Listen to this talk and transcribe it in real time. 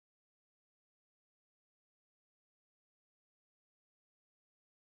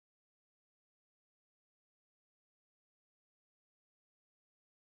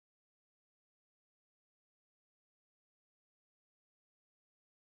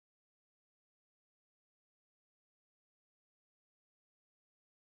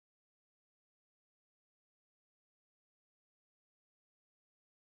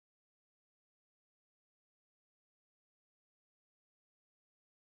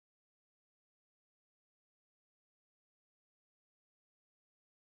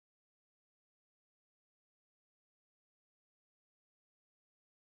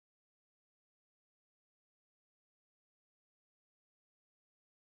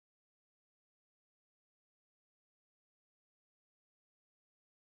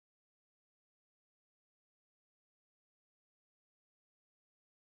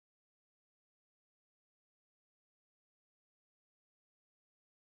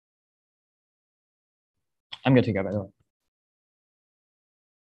I'm good to go, by the way.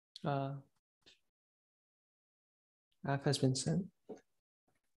 App has been sent.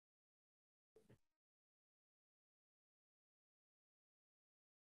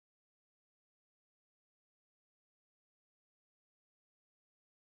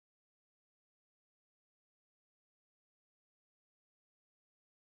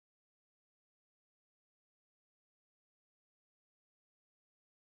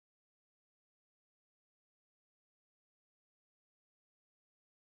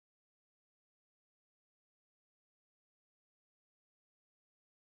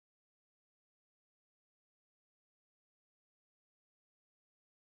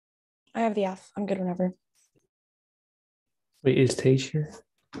 I have the F. I'm good whenever. Wait, is Tage here?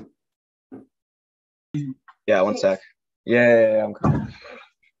 Yeah, one sec. Yeah, I'm coming.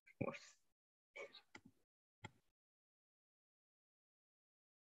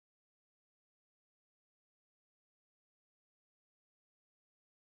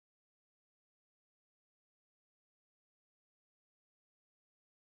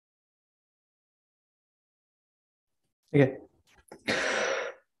 Okay.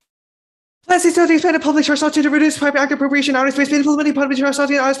 Class C study expanded public trust not to reduce private active appropriation, outer space, implementing public trust not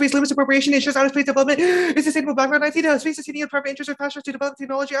to outer space, limits appropriation, ensures outer space development is sustainable background. 19 space succeeding in private interest or passion to develop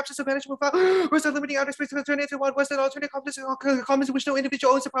technology, absence of management file, or limiting outer space to alternative one west and alternate commons in which no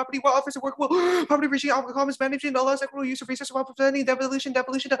individual owns the property while offers a workable property regime commons management allows equitable use of resources while preventing devolution,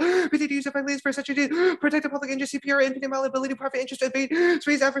 with the use of friendly for such to protect the public interest, CPR, infinite malleability, private interest, abate,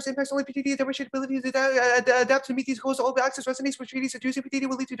 space adverse impacts, only PTD, demonstrate ability to adapt to meet these goals, all access resonates with treaties, seducing PTD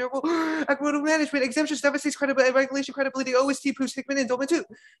will lead to durable equitable management, exemptions, devastates credibility, regulation, credibility, OST proves Hickman endowment 2.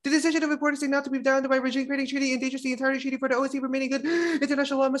 The decision of importance not to be down by regime creating treaty endangers the entire treaty for the OST remaining good.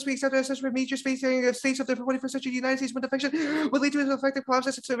 International law must be accepted as such for major space area states of the 21st century. The United States with defection will lead to an effective collapse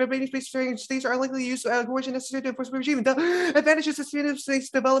as the remaining space area states are unlikely to use coercion necessary to enforce the regime. The advantages of sustainable space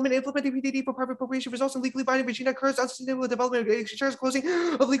development, implementing PDD for private appropriation results in legally binding regime that occurs unsustainable development, ensures closing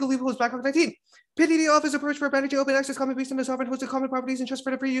of legal loopholes. Backlog 19. PDD offers approach for managing open access common based on the sovereign hosted common properties and trust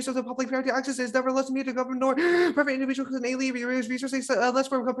for the free use of the public property access is nevertheless immediate government nor private individuals can alienate resources unless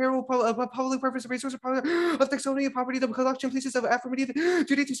for comparable public purpose of resources of taxonomy of property. The collection places of affirmative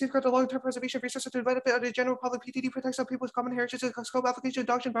duty to safeguard the long-term preservation of resources to the benefit of the general public. PDD protects some people's common heritage and scope application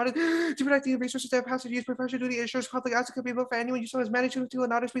adoption brought it to protect the resources that have passed use professional duty ensures public access can be built for anyone you so as managed to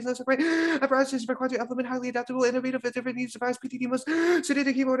an outer space less separate apparatus is required to implement highly adaptable, innovative, and different needs device. PDD must suited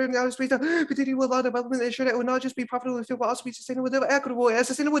to keep order in the outer space. PDD will allow development and ensure that it will not just be profitable but also be sustainable, equitable, and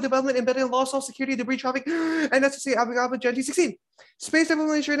sustainable development embedded in law, self security, debris traffic, and necessary Gen 16. Space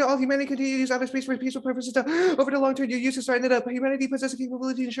development ensuring that all humanity continue to use outer space for peaceful purposes. Over the long term, your use is starting it up. Humanity possesses the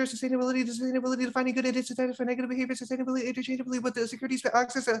capability to ensure sustainability, defining good and disadvantage for negative behavior, sustainability interchangeably with the securities for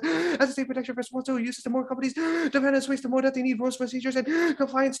access as a state protection for responsible uses. The more companies depend on space, the more that they need rules, procedures, and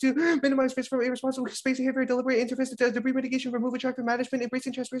compliance to minimize risk from irresponsible space behavior, deliberate interface, debris mitigation, remove attractive management,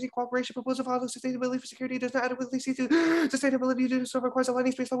 embracing transparency, cooperation, proposal for sustainability for security does not adequately see to sustainability to so requires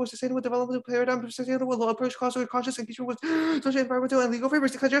aligning space level sustainable development paradigm, sustainable approach, conscious engagement with social, environmental, and legal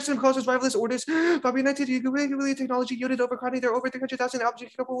frameworks. The congestion causes driverless orders. By 19 technology yielded overcrowding. There are over 300,000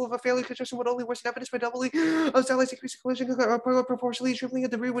 objects capable of a failing congestion would only worsen evidence by doubling of satellites, increasing collision proportionally, tripling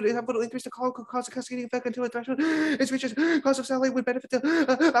of debris would increase the cause of cascading effect until a threshold is reaches. Cause of satellite would benefit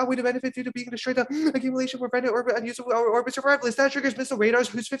outweigh the benefit due to being destroyed. The accumulation would render orbit unusable orbit survivalists. That triggers missile radars,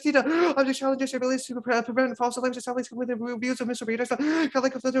 whose 50 object challenges abilities to prevent false alarms and satellites with the views of missile radars.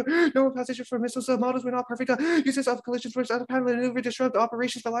 No passengers for missiles models were not perfect. Uses of collisions were out of time maneuver disrupt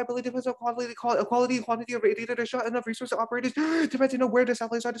operations. Reliability depends on quality and quantity of data. There's not enough resource operators depends on where the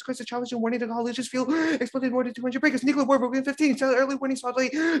satellites are. Discussed the challenge and warning the collisions field exploded more than 200 breakers. Nuclear war broken 15. Early warning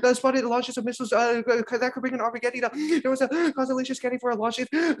satellite spotted launches of missiles that could bring an Armageddon. There was a constellation scanning for a launch. If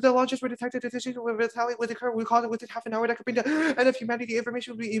the launches were detected, the decision would retaliate with the current. We call it within half an hour. That could bring the end of humanity.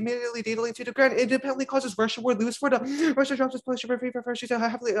 Information would be immediately data linked to the ground. Independently causes Russia would lose for the Russia drops its position for favor first. She's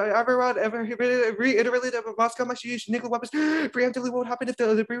heavily ever reiterated that Moscow must use nuclear weapons preemptively. What would happen if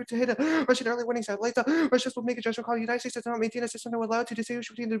the debris to hit a Russian early warning satellite? Russians will make a judgment call. The United States does not maintain a system that will allow to distinguish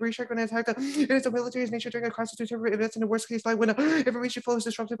between the debris strike and an attack. It is the military's nature during a crisis to interpret events in the worst case light when information flow is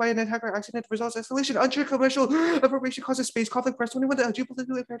disrupted by an attack or accident results escalation. Unsure commercial appropriation causes space conflict. First, 21 the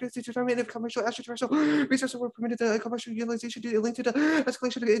geopolitical imperatives to determine if commercial extraterrestrial resources were permitted the commercial utilization linked to the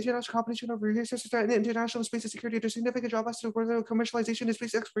escalation of the international competition over resources threat and international space and security. There's significant drawbacks to the commercialization of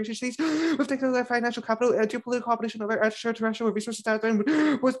space exploration states with technical financial capital and geopolitical competition over extraterrestrial resources that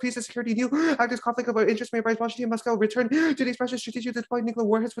threaten both peace and security. New active conflict about interest made by Washington and Moscow return to the expression strategic deploying nuclear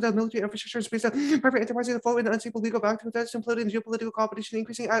warheads without military infrastructure and space. Private enterprises flow in unstable legal background that's imploding geopolitical competition,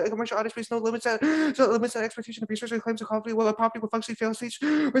 increasing commercial outer space, no limits that exploitation of resources, claims of property will functionally fail states,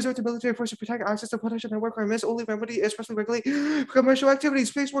 resort to military force to protect access to potential network or miss only remedy, especially regulate commercial activities.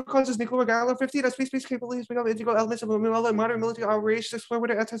 Space war causes nuclear Gala 15 as space-based capabilities become integral elements of modern military operations. Explore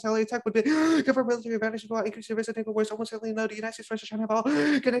whether anti-satellite attack would give our military advantage while increasing risk of nuclear wars. Almost certainly no. The United States, Russia, China have all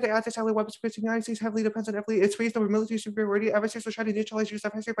kinetic anti-satellite weapons because the United States heavily depends on its space over military superiority. Adversaries will try to neutralize use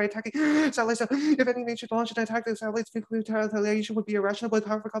adversary by attacking satellites. If any nation launched an attack, the satellites nuclear retaliation would be irrational, but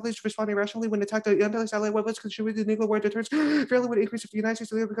powerful companies respond irrationally when attacked. The anti-satellite weapons contribute to nuclear war deterrence fairly would increase if the United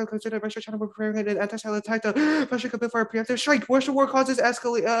States become considered Russia, China were preparing an anti-satellite attack. The Russia could be for a preemptive strike. Russian war causes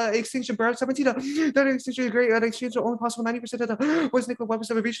extinction. Burn 17. That extinction is great. Exchange are only possible 90% of the world's nuclear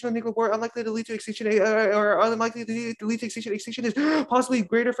weapons of a regional nuclear war unlikely to lead to extinction or unlikely to lead to extinction. Extinction is possibly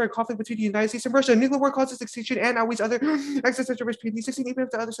greater for a conflict between the United States and Russia. Nuclear war causes extinction and always other existential risk. P16, even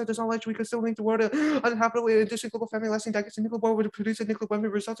if the other side does not like, we could still make the world uninhabitable and induce global famine lasting decades. A nuclear war would produce a nuclear weapon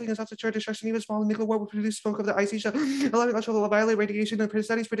resulting in self-destruct destruction. Even small nuclear war would produce smoke of the ice age, allowing ultraviolet radiation. And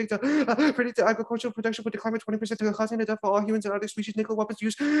studies predict the agricultural production would decline by 20% to causing the death of all humans and other species. Nuclear weapons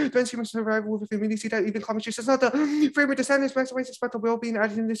used to end human survival with immunity that even climate change is not the framework to stand maximize expect the well-being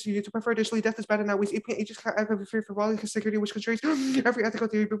added in this to prefer additionally death is better now with 8 ages can't ever be free for violence security which constrains every ethical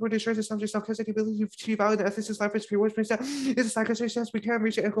theory before destroys the subject self-custody ability to achieve violent ethics is life is free which means that is a psychological sense we can't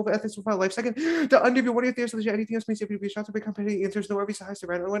reach and global ethics without life. Second, the undervalued theories of anything else means it be shot to become petty answers no worries the highest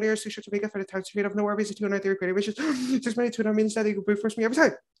random one area to make up for the time to of no worries to another theory creative wishes 6 minutes to 9 minutes that they could force me every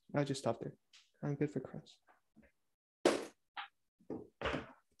time. I'll just stop there. I'm good for crunch.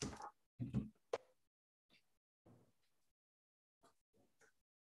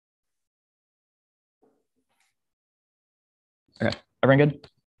 Okay, everyone good?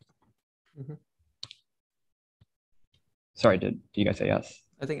 Mm-hmm. Sorry, do you guys say yes?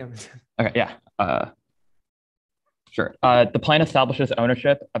 I think everything. Okay, yeah. Sure. The plan establishes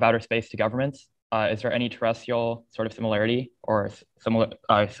ownership of outer space to governments. Is there any terrestrial sort of similarity or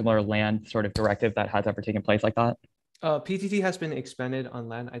similar land sort of directive that has ever taken place like that? PTT has been expanded on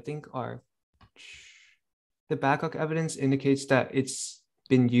land. I think the backup evidence indicates that it's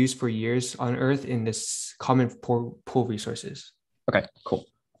been used for years on Earth in this common pool resources. Okay, cool.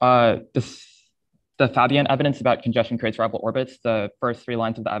 The Fabian evidence about congestion creates rival orbits. The first 3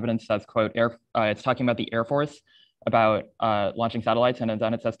 lines of the evidence says, quote, it's talking about the Air Force about launching satellites, and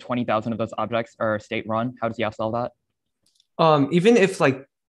then it says 20,000 of those objects are state-run. How does he solve that? Even if like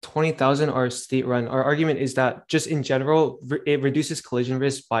 20,000 are state-run, our argument is that just in general, it reduces collision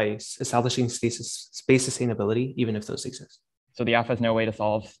risk by establishing space sustainability, even if those exist. So the AF has no way to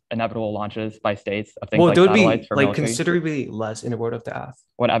solve inevitable launches by states of things like there would satellites be for like military? Considerably less in the word of the AF.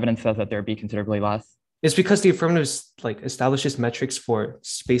 What evidence says that there'd be considerably less? It's because the affirmative like establishes metrics for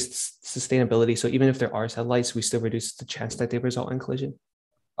space sustainability. So even if there are satellites, we still reduce the chance that they result in collision.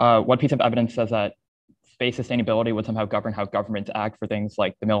 What piece of evidence says that space sustainability would somehow govern how governments act for things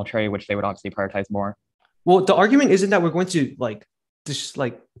like the military, which they would obviously prioritize more? Well, the argument isn't that we're going to just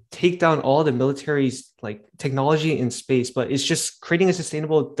take down all the military's technology in space, but it's just creating a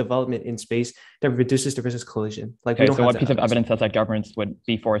sustainable development in space that reduces the risk of collision. Okay, so what piece of evidence says that governments would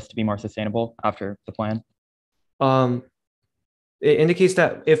be forced to be more sustainable after the plan? It indicates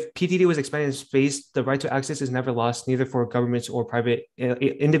that if PTT was expanded in space, the right to access is never lost, neither for governments or private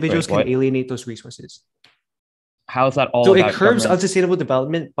individuals can alienate those resources. How is that all? So it curbs unsustainable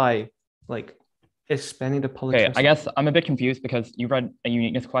development by expanding the public. Okay, I guess I'm a bit confused because you read a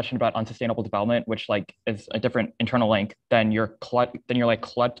uniqueness question about unsustainable development, which is a different internal link than your clutter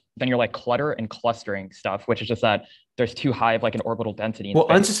and clustering stuff, which is just that there's too high of an orbital density. Well,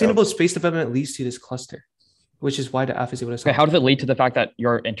 unsustainable space development leads to this cluster, which is why the F is able to solve. Okay, how does it lead to the fact that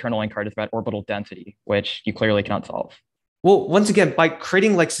your internal link card is about orbital density, which you clearly cannot solve? Well, once again, by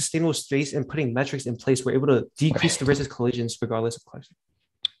creating sustainable space and putting metrics in place, we're able to decrease the risk of collisions regardless of cluster.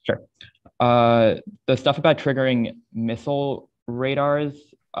 Sure. The stuff about triggering missile radars,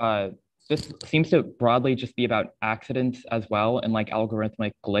 this seems to broadly just be about accidents as well and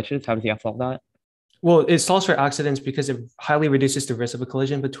algorithmic glitches. How does he solve that? Well, it solves for accidents because it highly reduces the risk of a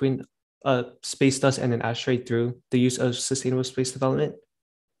collision between space dust and an asteroid through the use of sustainable space development.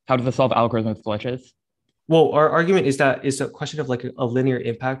 How does it solve algorithmic glitches? Well, our argument is that it's a question of a linear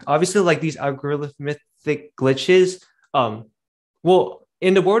impact. Obviously, these algorithmic glitches, well,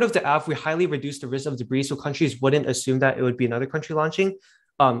 in the word of the app, we highly reduce the risk of debris, so countries wouldn't assume that it would be another country launching.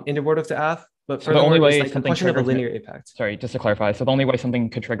 In the word of the app, But So the only furthermore, way it's like a something question of a triggers linear impact. Sorry, just to clarify. So the only way something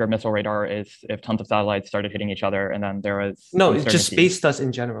could trigger missile radar is if tons of satellites started hitting each other, and then there was No, it's just uncertainty. space dust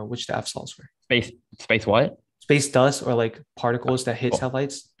in general, which the F solves for. Space what? Space dust or like particles that hit Cool.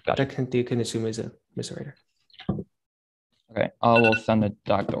 satellites Gotcha. that they can assume is a missile radar. Okay, I will send the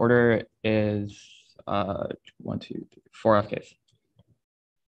doc. The order is 1, 2, 3, 4 FKs.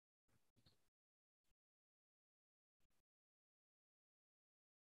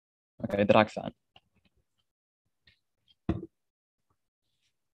 Okay, the doc's sent.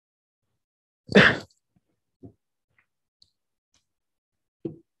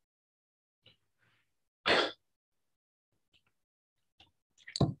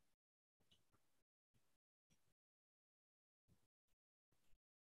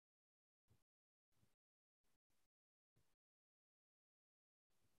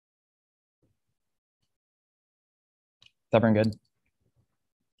 Is everyone good?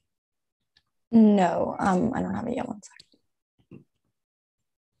 No, I don't have it yet. One sec.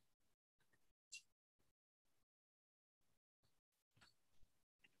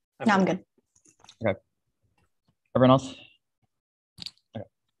 No, I'm good. Okay. Everyone else? Okay.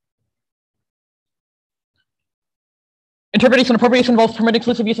 Interpretation. Appropriation involves permitted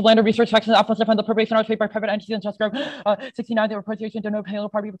exclusive use of land or research factions often defined the appropriation are paid by private entities and just group. 69, the appropriation to no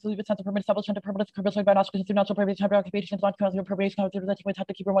payload party with leave sense of permit establishment of permanent commercial by national constitutional natural appropriation temporary occupation non commercial appropriation of the representing with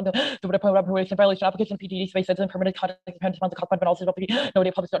to keep one the appropriation violation application PDD space and permanent conduct depends on the cost but also no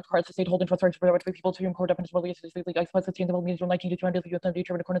day public requires the state holding trust rights for people to import definition of legally explicit change of means from 19 to the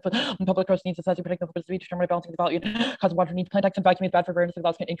nature in accordance with public trust needs necessity protect the purpose to determine balancing the value cause of water needs plant text and vacuum is bad for awareness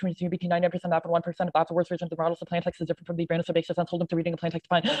of can increase between 99% after 1% of after worst version of the models the plant text is different from the brand of basis and hold them to reading a plain text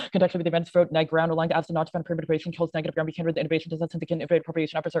define contextually with the events vote neg ground aligned as to not defend perpetuation kills negative ground we can read the innovation does not indicate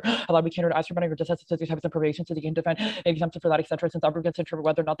appropriation officer allowed we can read astronomic or just as to types of appropriation so they can defend exemption for that etc since upper gets to determine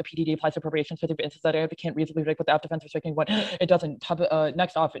whether or not the PDD applies to appropriation so the instance that they can't reasonably predict what the defense restricting what it doesn't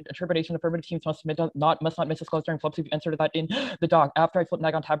next off interpretation affirmative teams must not misdisclose during flips. We've inserted that in the doc after I flip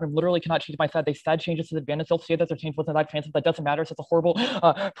neg on tab room literally cannot change my set they said changes to the advantage they'll say that their change wasn't that fancy that doesn't matter so it's a horrible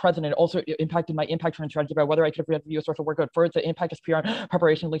president also impacted my impact turn strategy about whether I could have read the US source of work good first the impact is PR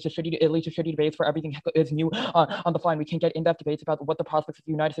preparation leads to shitty debates where everything is new on the fly and we can get in-depth debates about what the prospects of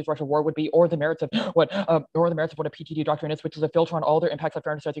the United States-Russia war would be or the merits of what a PTD doctrine is which is a filter on all their impacts on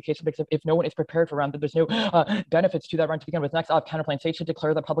fairness education because if no one is prepared for round then there's no benefits to that round to begin with. Next off counterplan states should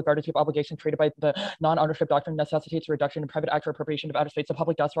declare that public guardianship obligation created by the non-ownership doctrine necessitates a reduction in private actor appropriation of outer space. The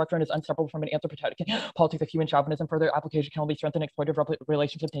public dust doctrine is inseparable from an anthropocentric politics of human chauvinism. Further application can only strengthen exploitative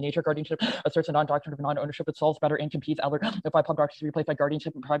relationships in nature. Guardianship asserts a non-doctrine of non-ownership that solves better and competes other if by public doctrines to be replaced by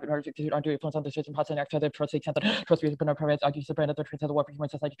guardianship and private ownership to undo influence on decision process and acts of trust the extent that trust has been no provides argues the brand of the trends of the war for human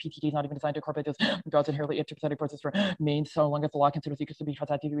society. PTD is not even designed to incorporate those draws inherently interpathetic process for means so long as the law considers equals to be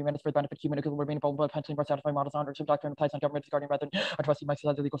transactive to be managed for the benefit of human equal remain vulnerable potentially more satisfying models on ownership doctrine applies on government guardian rather than a trustee might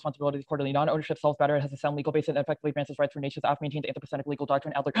exercise legal responsibilities accordingly. Non-ownership solves better. It has a sound legal base and effectively advances rights for nations. After maintains anthropocenic legal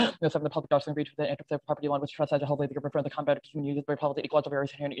doctrine. Adler, the public doctrine agreed with the anthropocenic property law which trust as a whole legal prefer the combat of human use by public ecological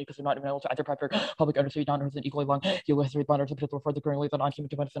various inherent because they're not even able to either private public ownership non-ownership equally long legal history bonders in particular for the growing the non-human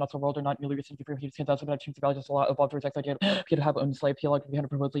defendants in the world are not merely recently for human skins also but change the values of the law evolved to reject the idea of people to have owned slave feel like we had to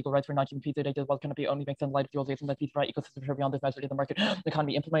promote legal rights for non-human people that well cannot be only makes in light of the realization that these right ecosystem beyond this measure in the market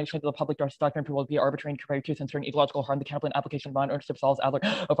economy implementation of the public doctrine will be arbitrary and compared to certain ecological harm the counterplan application of non-ownership solves Adler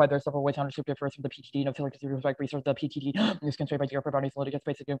by there are several ways ownership differs from the PTD no failure to respect resource the PTD is constrained by the upper boundaries against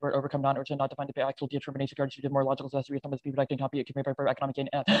basic overcome non-ownership not defined by actual determination guarantee more logical necessary must be protected and not be compared by economic gain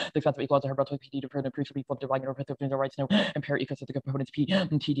at the expense of equalize her relative PTD to prove and be flipped dividing over the rights no impair ecosystem components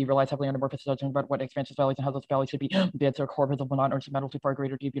PTD relies heavily on amorphous judgment about what expansion values and how those values should be bid so core visible non-ownership metal to far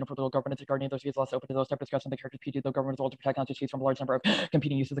greater deep universal governance and guardian those views less open to those type of discussion the character PD the government is able to protect not to choose from a large number of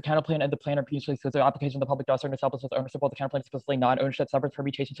competing uses the counterplan and the plan are mutually exclusive application of the public doctrine establishes ownership while the counterplan explicitly non-ownership separate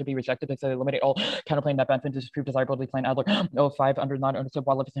permutation should be rejected because they eliminate all counterplan net benefit to disprove desirability plan Adler 05 under non-ownership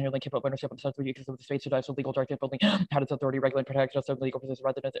while it's inherently capable of ownership of such because of the state should also legal directive building how does authority regulate and protect just so legal position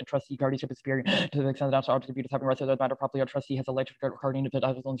residence and trustee guardianship is superior to the extent that national object of having rights of the matter properly a trustee has a right to guardian of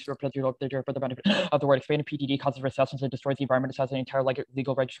the only for the benefit of the word expanded PDD causes recessions and destroys the environment. It has an entire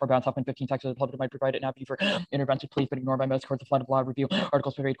legal register bounce up in 15 texts. The public might provide it and avenue for intervention, please, but ignored by most courts. The flood of law review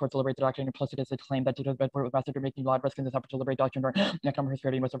articles pervade courts deliberate the doctrine. Implicit is a claim that due to the bedford with master making law risk in this effort to liberate doctrine or economic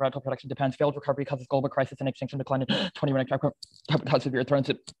prosperity most of radical production depends. Failed recovery causes global crisis and extinction decline in 21 causes severe threats.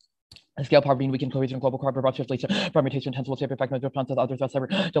 scale poverty and weakened cohesion, global carbon rupture leads to fragmentation, hence will shape effect of responses others as cyber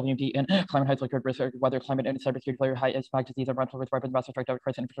WMD and climate heights like risk, weather, climate, and cybersecurity failure, high impact disease, and rental risk, rapid mass effect of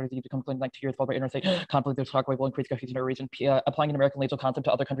crisis, and fertility become clean like 2 years followed by interstate conflict. There's shockwave will increase cohesion in our region. Applying an American lethal concept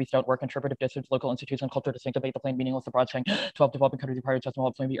to other countries don't work. Interpretive distance, local institutions, and culture distinct debate the plain meaningless. The broad saying 12 developing countries require adjustment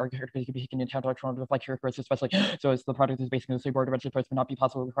while plain be argued because you can be taken into account doctrinal like here first, especially so as the product is basically the same board eventually first, but not be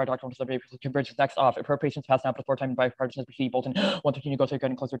possible require doctrinal study convergence. Next off appropriations passed now before time by partitions proceed Bolton 113 negotiate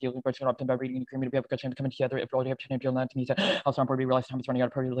getting closer deals and virtually up by reading an agreement to be able to come together if all you have to deal land to meet how some board we realize time is running out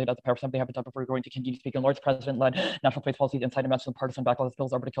of priority late at the power they haven't done before going to continue speaking. Lord's president-led national space policies inside a mess and partisan backlash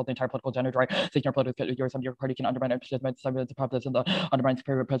bills are to kill the entire political gender dry. Taking our political yours on your party can undermine the population, the undermine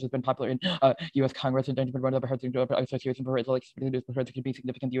superior president been popular in U.S. Congress and been one of the hearts of association for like could be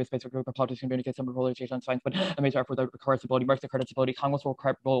significant U.S. space group of politics communicate some polarization on science, but a major effort that requires stability, marks the creditability. Congress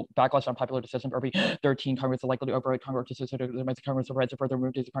will backlash on popular decisions. Every 13 Congress is likely to override Congress decisions. Congress overrides to further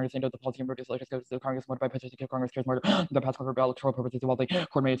move to Congress into the policy and move to the Congress motivated by president Congress cares more the past for electoral purposes while they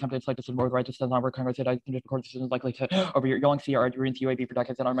coordinate attempted like this is more right to stand on where Congress said I think court decisions likely to over your young CR during UAV for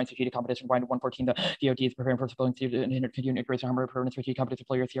decades and our strategic competition grind 114 the DOD is preparing for civilian and continuing integration harm permanent strategic competition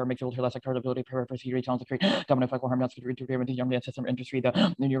player CR makes it to less accountability prepare for security challenge to create dominant effect will harm not to the young system industry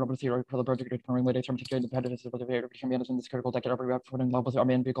the new European CR for the project determining later term to the competitiveness of the champions in this critical decade every reporting levels are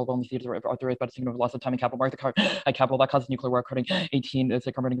main vehicle only seeds are authorized by the signal of loss of time and capital market capital that causes nuclear war coding 18 is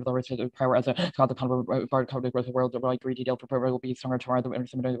the carbon of the power as a cause the world right three detailed for will be stronger tomorrow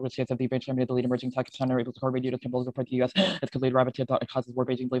the states of the bench the lead emerging tech center able to coordinate due to symbols report the US as could lead rabbit that causes war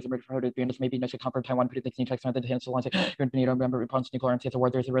Beijing blaze emerge for advantage maybe next comfort Taiwan put the text on the hands to launch NATO member response to nuclear and states war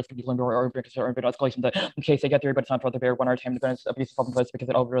there's a risk of nuclear or escalation that in case they get there but it's not for the bear 1 hour time defense abuse of place because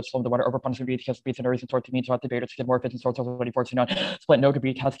it overruns from the water over punishment because speeds and areas and sort to mean throughout the bear to get more efficient source of 2014 on split no could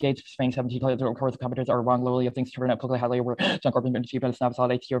be cascades Spain 17 players or course of competitors are wrong lowly of things to run up quickly highly over junk or industry but it's not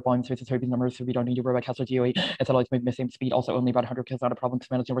solid tier volume spaces so numbers so we don't need to worry about Castle GOE and satellites maybe the same speed also only about 100 kills not a problem to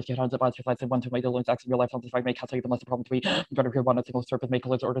manage university hundreds of odds for flights and 1 to make the links in real life something might make Castle even less a problem 3 better appear 1 a single surface make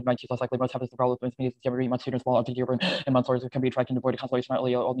collisions or might less likely most have this problem with means generally much sooner small object urban and months can be attracting to avoid a constellation not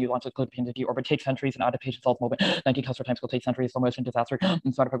only all new launches could be into orbit take centuries and adaptation solves moment 19 customer times will take centuries slow motion disaster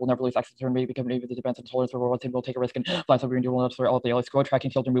and startup will never lose access to maybe become maybe the defense and tolerance for world team will take a risk and flies over and do for all of the LA squad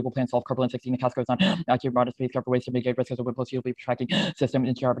tracking shield removal plan solve carbon 16 and Casco's on accurate modest space cover ways to mitigate risk as a wind plus you'll be tracking system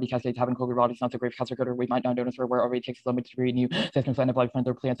in gravity cascades having cold bodies not so great Castle good or we might not notice where already takes so much degree new systems end of life from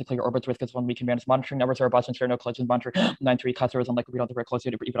their plans to clear orbits risk as one we can manage monitoring numbers are Boston share no collections monitor 9-3 clusters unlikely we don't very close to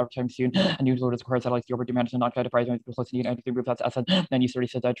even over time soon a new load is required satellites the orbit management not guided by close to need and move that's SN 9030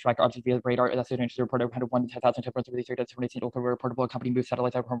 says that track objects via radar that's an interesting report over 110,000 temperatures over the 2018 local reportable company moves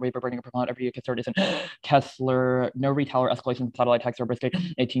satellites out from wave burning a propellant every year Kessler Kessler no retailer escalation of satellite attacks or risk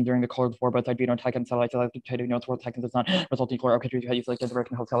 18 during the Cold War both side be no attack and satellites to notes world attack does not result in nuclear architecture how you select the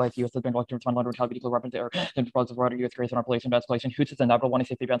American host satellites US has been locked to respond to retaliate nuclear weapons air then proposals of water US grace on population escalation Hoots is inevitable one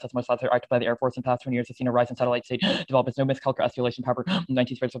safety events as most satellites are active by the Air Force in the past 20 years has seen a rise in satellite state developments no miscalculation escalation power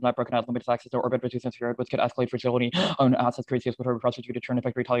 19 space have not broken out limited access to orbit but 2 cents which could escalate fragility own assets creates US with process to turn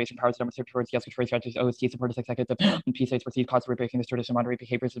effect retaliation powers demonstrate towards yes which raise strategies OST support 6 seconds of peace states perceived costs of rebreaking this tradition moderate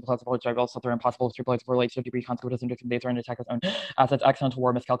behaviors and plausible drive also they're impossible to replace for late 50 degree consequences and days are an attacker's own assets accidental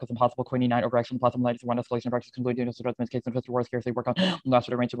war miscalculus impossible queen 9 overreaction plasma light is one escalation of actions concluded in the case and war scarcely work on last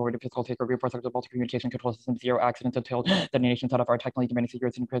range of avoid physical take or reinforce multiple communication control system 0 accidents until detonations out of our technically demanding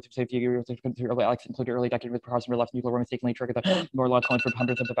security and creative safety early acts included early decade with precaution left nuclear war mistakenly triggered the more logical for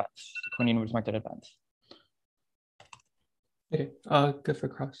hundreds of events queen was marked at events. Okay, good for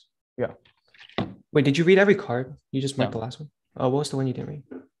cross. Yeah. Wait, did you read every card? You just marked No. the last one. Oh, what was the one you didn't read?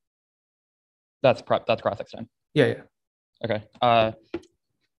 That's cross extend. Yeah. Okay.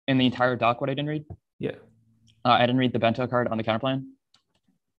 In the entire doc, what I didn't read? Yeah. I didn't read the bento card on the counterplan.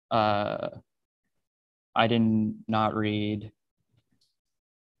 I did not read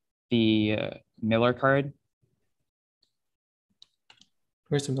the Miller card.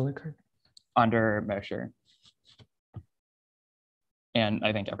 Where's the Miller card? Under measure. And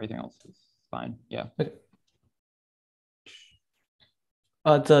I think everything else is fine. Yeah. Okay.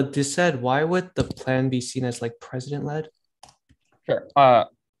 The dissed, why would the plan be seen as like president-led? Sure.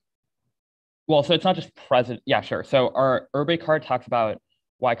 Well, so it's not just president. Yeah, sure. So our Urbe card talks about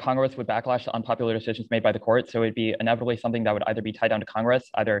why Congress would backlash to unpopular decisions made by the court. So it'd be inevitably something that would either be tied down to Congress,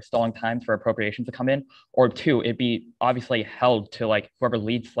 either stalling times for appropriations to come in, or 2, it'd be obviously held to like whoever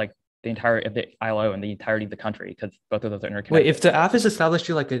leads like the entire of the ILO and the entirety of the country, because both of those are interconnected. Wait, if the AF is established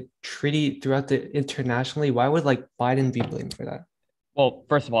through like a treaty throughout the internationally, why would like Biden be blamed for that? Well,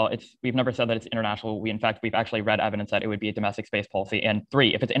 first of all, we've never said that it's international. We've actually read evidence that it would be a domestic space policy. And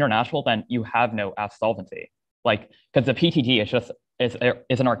 3, if it's international, then you have no AF solvency. Like, because the PTG is just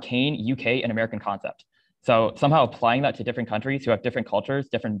is an arcane UK and American concept. So somehow applying that to different countries who have different cultures,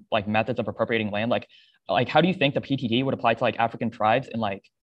 different like methods of appropriating land, like how do you think the PTD would apply to like African tribes in like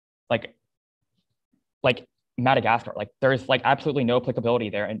like Madagascar? Like there's like absolutely no applicability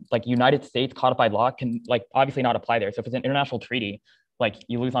there, and like United States codified law can like obviously not apply there. So if it's an international treaty, like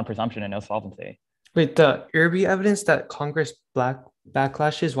you lose on presumption and no solvency. Wait, the IRB evidence that Congress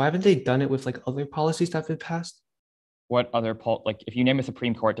backlashes, why haven't they done it with like other policies that have been passed? What other like if you name a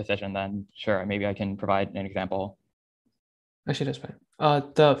Supreme Court decision, then sure, maybe I can provide an example. Actually, that's fine.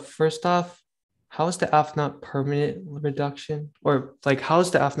 The first off, how is the F not permanent reduction? Or like how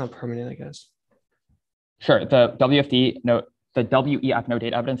is the F not permanent, I guess? Sure. The WEF no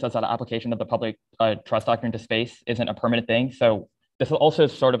date evidence says that the application of the public trust doctrine to space isn't a permanent thing. So this is also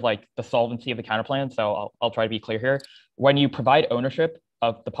sort of like the solvency of the counterplan. So I'll try to be clear here. When you provide ownership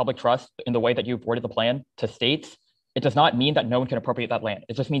of the public trust in the way that you've worded the plan to states, it does not mean that no one can appropriate that land.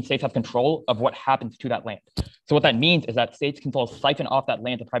 It just means states have control of what happens to that land. So what that means is that states can siphon off that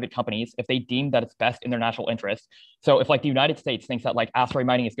land to private companies if they deem that it's best in their national interest. So if like the United States thinks that like asteroid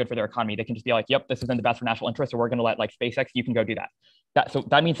mining is good for their economy, they can just be like, yep, this is in the best for national interest, so we're going to let like SpaceX, you can go do that. So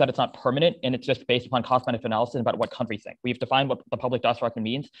that means that it's not permanent, and it's just based upon cost benefit analysis about what countries think. We've defined what the public trust doctrine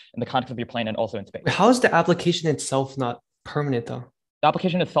means in the context of your plan and also in space. How is the application itself not permanent though? The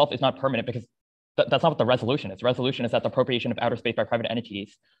application itself is not permanent because that's not what the resolution is. The resolution is that the appropriation of outer space by private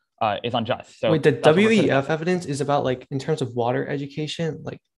entities is unjust. So wait, the WEF evidence is about like in terms of water education,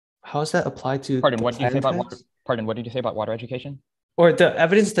 like how does that apply to Pardon, what did you say about water? Pardon, what did you say about water education? Or the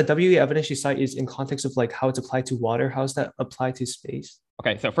evidence, the WE evidence you cite is in context of like how it's applied to water. How does that apply to space?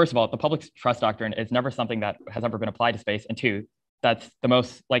 Okay, so first of all, the public trust doctrine is never something that has ever been applied to space. And two, that's the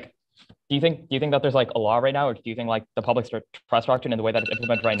most like, do you think that there's like a law right now, or do you think like the public trust doctrine and the way that it's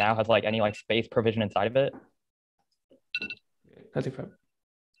implemented right now has like any like space provision inside of it? I think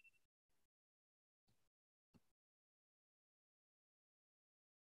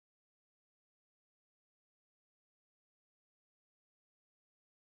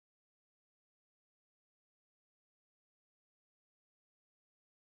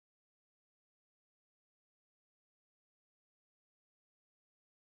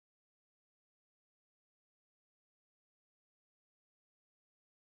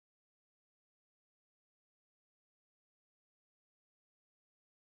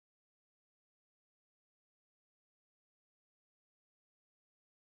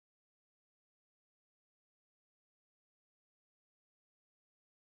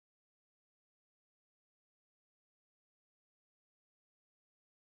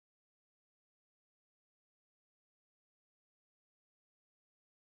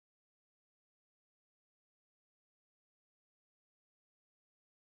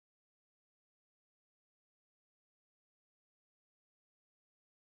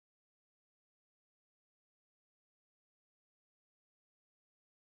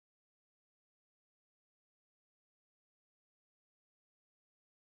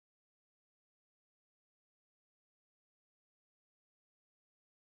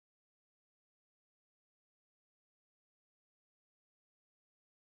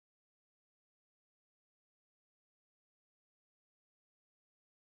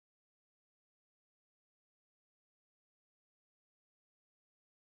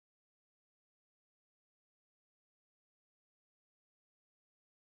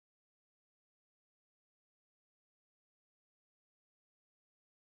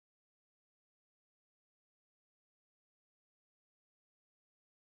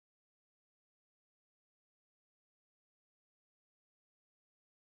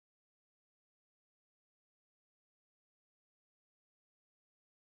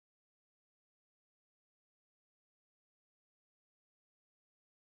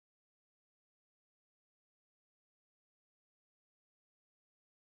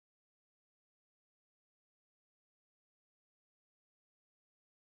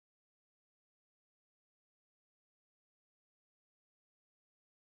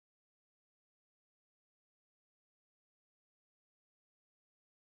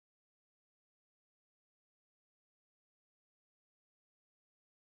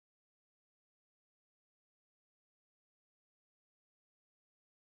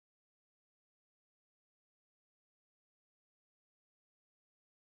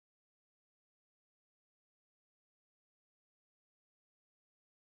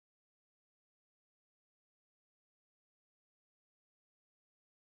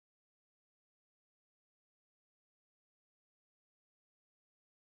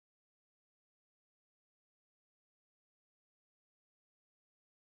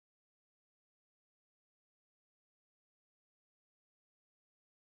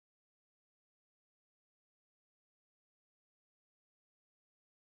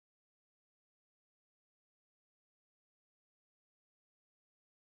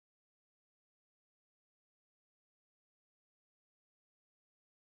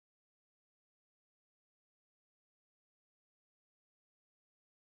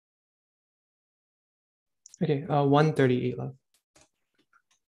Okay, 138 left.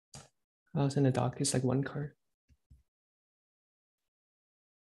 I was in the dock. It's like one card.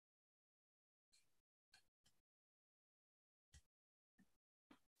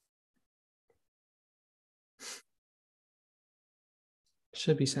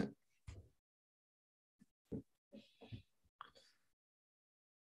 Should be sent.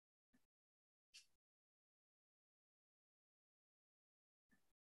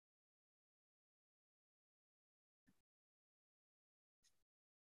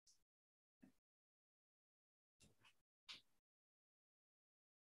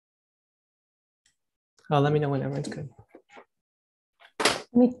 Let me know when everyone's good. Give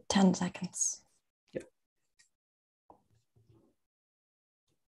me 10 seconds. Yeah.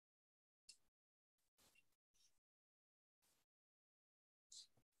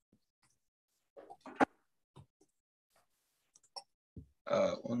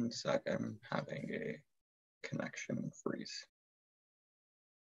 One sec, I'm having a connection freeze.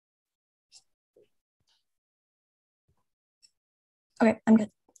 Okay, I'm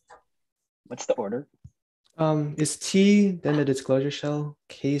good. What's the order? It's T, then the disclosure shell,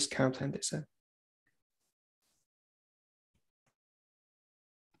 case, count plan, they said.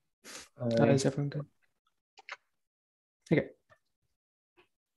 Is everyone good? Okay.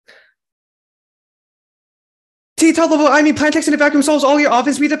 T top level, I mean, plan text in a vacuum solves all your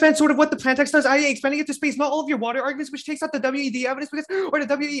office redefense, sort of what the plan text does, i.e. expanding it to space, not all of your water arguments, which takes out the WED evidence because, or the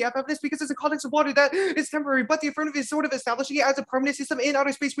WEF evidence because it's a context of water that is temporary, but the affirmative is sort of establishing it as a permanent system in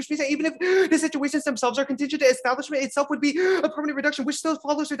outer space, which means that even if the situations themselves are contingent, the establishment itself would be a permanent reduction, which still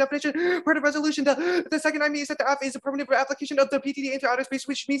follows your definition per the resolution. The second I mean is that the F is a permanent application of the PTD into outer space,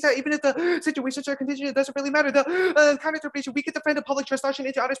 which means that even if the situations are contingent, it doesn't really matter. The counter interpretation, we could defend the public trust doctrine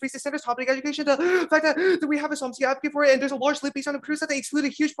into outer space, the center's public education, the fact that we have a SOMC advocate for it, and there's a large lip based on the proofs that they exclude a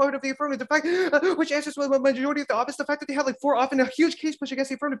huge part of the affirmative. The fact which answers with the majority of the office, the fact that they have like 4 off and a huge case push against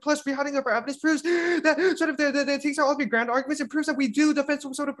the affirmative, plus rehashing of our evidence proves that sort of the takes out all of your ground arguments and proves that we do defend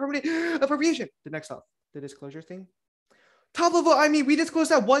some sort of permanent appropriation. The next off, the disclosure thing. Top level, I mean, we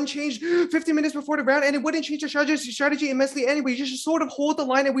disclosed that one changed 15 minutes before the round, and it wouldn't change the strategy immensely anyway. You should sort of hold the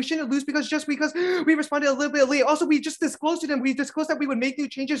line, and we shouldn't lose because we responded a little bit late. Also, we just disclosed to them, we disclosed that we would make new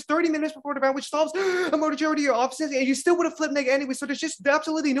changes 30 minutes before the round, which solves a majority of your options, and you still would have flipped neg anyway. So there's just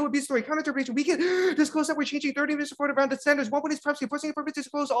absolutely no abuse story. Counter interpretation, we can disclose that we're changing 30 minutes before the round. The standards, what would is perhaps forcing a purpose to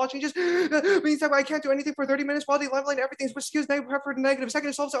disclose all changes means that I can't do anything for 30 minutes while the live line everything's which skews negative for the negative.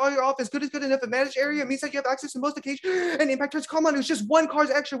 Second, it solves all your office. Good is good enough. A managed area means that you have access to most occasions and impact turns. Come on, it was just one card's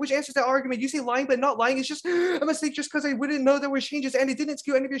extra, which answers that argument. You say lying, but not lying. It's just a mistake just because I wouldn't know there were changes and it didn't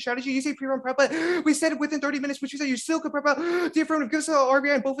skew any of your strategy. You say pre-run prep, but we said it within 30 minutes, which means that you still could prep out the affirmative. Gives us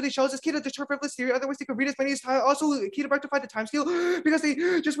RBI and both of these shells. It's key to deter frivolous theory. Otherwise, they could read as many as time. Also, key to rectify the time scale because they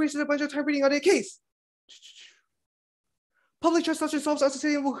just wasted a bunch of time reading on a case. Public trust also solves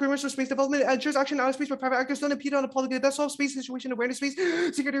unsustainable commercial space development and transaction out of space by private actors don't impede on the public good. That solves space situation awareness space,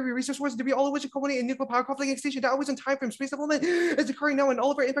 security resource wars, to be all of which accompany in nuclear power conflict extinction. That always in time frame. Space development is occurring now, and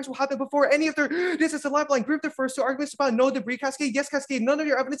all of our impacts will happen before any of their. This is a lifeline. Group the first two arguments about no debris cascade, yes cascade. None of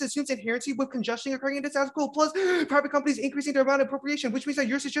your evidence assumes inherency with congestion occurring in this article. Plus, private companies increasing their amount of appropriation, which means that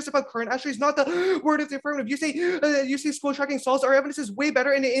yours is just about current ashtrays, not the word of the affirmative. You say school tracking solves. Our evidence is way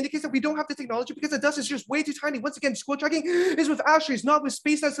better, and it indicates that we don't have the technology because the dust is just way too tiny. Once again, school tracking is with ashtrays, not with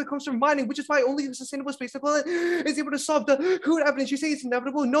space that comes from mining, which is why only the sustainable space development is able to solve the crude evidence. You say it's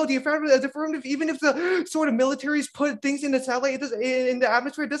inevitable. No, the affirmative, even if the sort of militaries put things in the satellite, it doesn't in the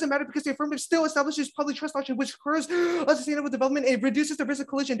atmosphere, it doesn't matter because the affirmative still establishes public trust doctrine, which occurs unsustainable development. It reduces the risk of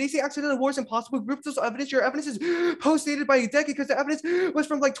collision. They say accidental war is impossible. Group those evidence. Your evidence is post-dated by a decade because the evidence was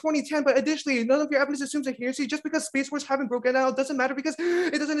from like 2010. But additionally, none of your evidence assumes adherency. Just because space wars haven't broken out doesn't matter because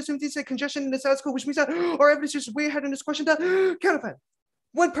it doesn't assume these congestion in the status quo, which means that our evidence is way ahead in this question. The counterplan.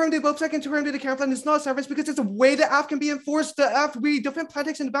 One permanent both second term to the count plan is not severance because it's a way the F can be enforced. The F we defend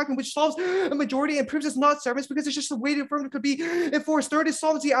plantex in the background, which solves a majority and proves it's not severance because it's just a way the affirmative could be enforced. Third is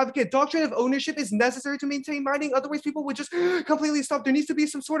solvency advocate. Doctrine of ownership is necessary to maintain mining. Otherwise, people would just completely stop. There needs to be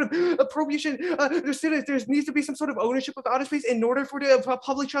some sort of appropriation. There needs to be some sort of ownership of outer space in order for the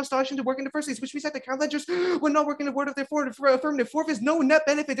public trust doctrine to work in the first place, which means that the count plan just would not work in the word of the affirmative. Fourth is no net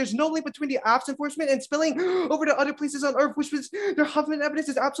benefit. There's no link between the F's enforcement and spilling over to other places on Earth, which means their Huffman evidence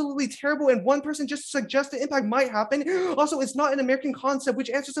is absolutely terrible, and one person just suggests the impact might happen. Also, it's not an American concept,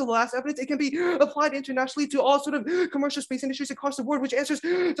 which answers to the last evidence. It can be applied internationally to all sort of commercial space industries across the board, which answers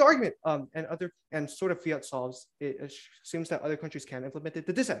the argument. And sort of fiat solves. It assumes that other countries can implement it.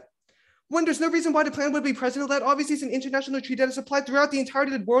 The dissent. One, there's no reason why the plan would be president-led. Obviously, it's an international treaty that is applied throughout the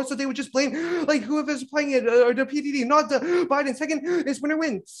entirety of the world, so they would just blame like whoever's applying it or the PDD, not the Biden. Second is winner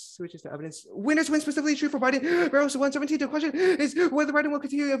wins, which is the evidence. Winners win specifically true for Biden. Barrows 117. The question is whether Biden will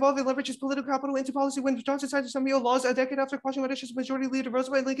continue to evolve and leverage his political capital into policy. When Johnson signed some real laws a decade after questioning whether his majority leader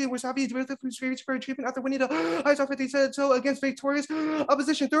Roosevelt and Lincoln was happy with his favorite treatment after winning the Ice Office, they said so against victorious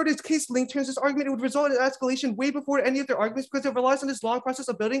opposition. Third is case link turns this argument. It would result in escalation way before any of their arguments because it relies on this long process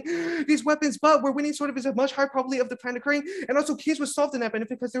of building these weapons, but we're winning sort of is a much higher probability of the plan occurring. And also case was solved in that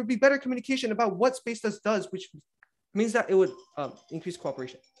benefit because there would be better communication about what space does, which means that it would increase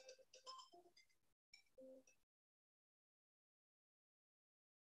cooperation.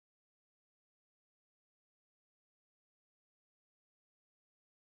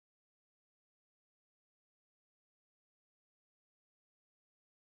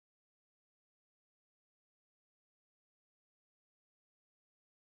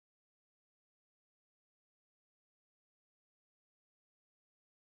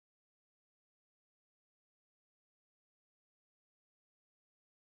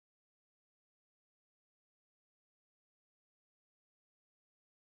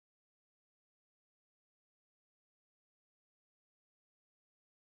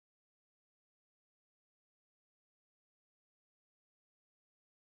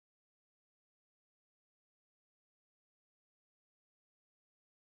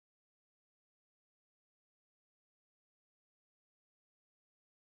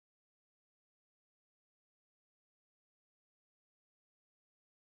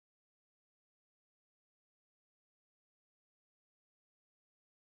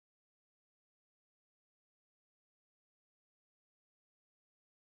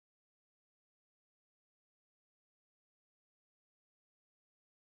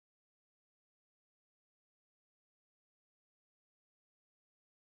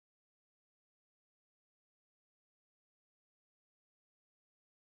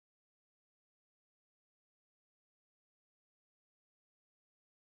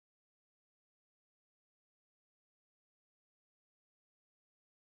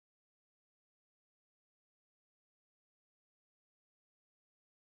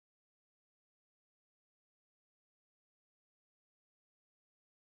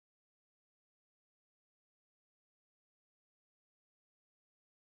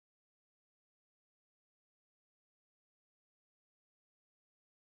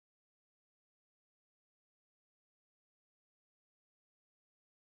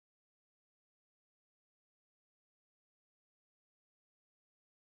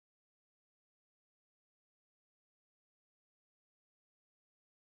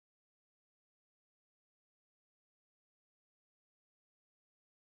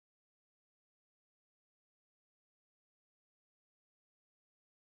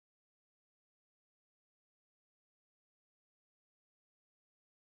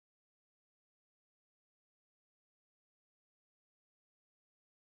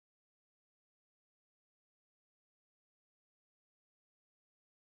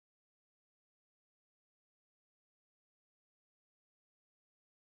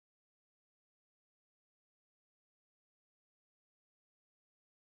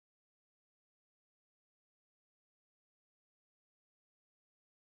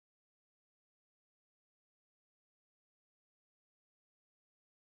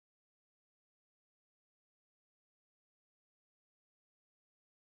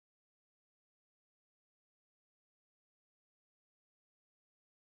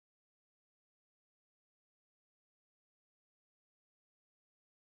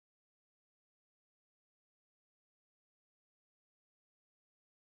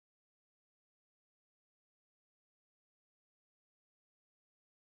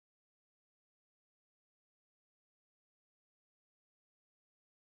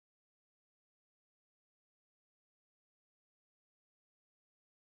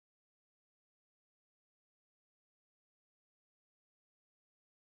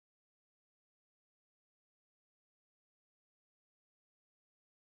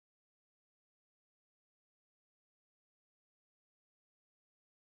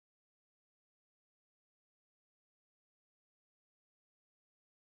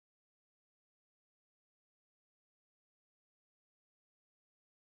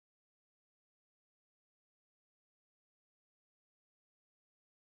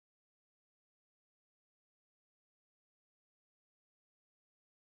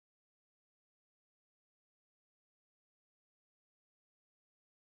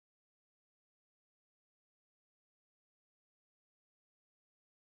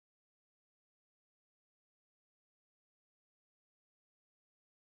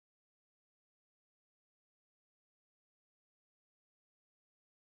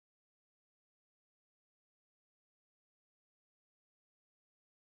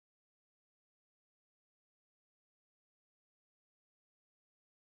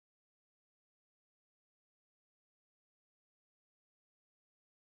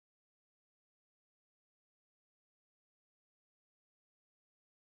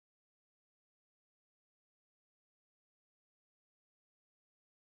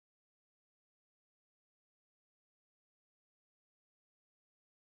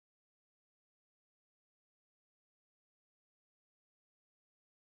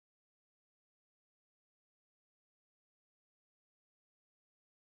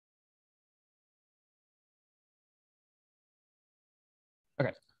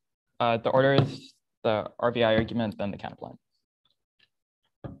 The order is the RBI argument, then the counterplan.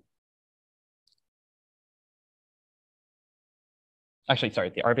 Actually, sorry,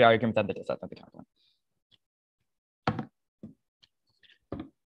 the RBI argument, then the dissent, then the counterplan.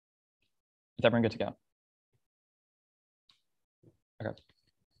 Is everyone good to go? Okay.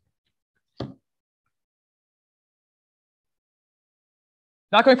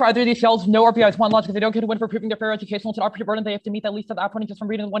 Not going for either of these shells, no RPIs, one logic. They don't get a win for proving their fair educational to operative burden. They have to meet at least the outputting just from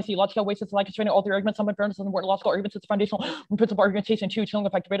reading the one see logical waste. It's like constraining all the arguments. Some unfairness and important logical arguments. It's foundational principle argumentation. Two, chilling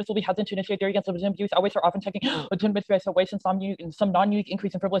effect. Debaters will be hesitant to initiate theory against the abuse. Outweighs are often checking legitimate based on waste and some non-unique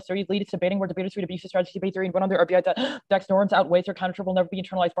increase in frivolous theory leads to debating where debaters read abusive strategy debate theory and one on their RBI that Dex norms outweighs or countertrip will never be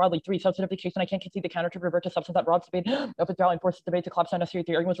internalized broadly. Three, substantification. I can't concede the countertrip revert to substance that robs debate of its value and forces debate to collapse unnecessary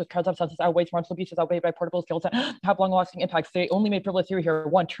theory arguments with cards of substance outweighs marginal abuses outweighed by portable skills that have long-lasting impacts. They only made frivolous theory here.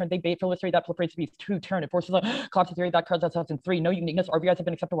 One, turn they bait frivolous theory that proliferates to be. Two, turn it forces a collapse theory that cards of substance. Three, no uniqueness. RBIs have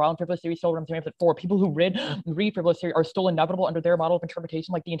been accepted while in frivolous theory still runs rampant. Four, people who read frivolous theory are still inevitable under their model of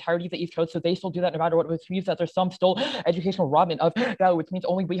interpretation, like the entirety of the East Coast, so they still do that no matter what, which means that there's some still educational robbing of value, which means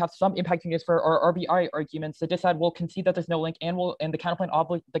only we have some impact units for our RBI arguments. The dissad will concede that there's no link, and the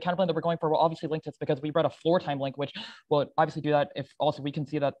counterplan that we're going for will obviously link this because we read a floor time link, which will obviously do that. If also we can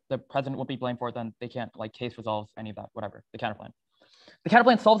see that the president will be blamed for it, then they can't like case resolve any of that, whatever, the counterplan. The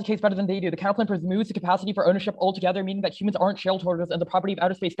counterplan solves the case better than they do. The counterplan removes the capacity for ownership altogether, meaning that humans aren't shareholders and the property of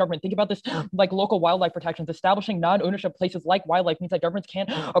outer space government. Think about this like local wildlife protections. Establishing non-ownership places like wildlife means that governments can't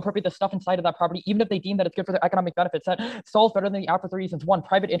appropriate the stuff inside of that property, even if they deem that it's good for their economic benefits. That solves better than the app for three reasons. One,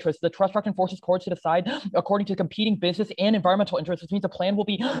 private interest. The trust doctrine forces courts to decide according to competing business and environmental interests, which means the plan will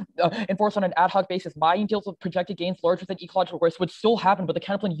be enforced on an ad hoc basis. Mining deals with projected gains larger than ecological risks would still happen, but the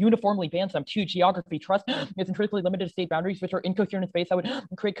counterplan uniformly bans them. Two, geography. Trust is intrinsically limited to state boundaries, which are incoherent in space that would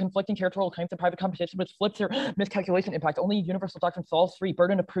create conflicting territorial claims to private competition, which flips their miscalculation impact. Only universal doctrine solves. Three,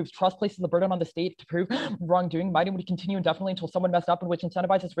 burden of proof. Trust places the burden on the state to prove wrongdoing. Mining would continue indefinitely until someone messed up, in which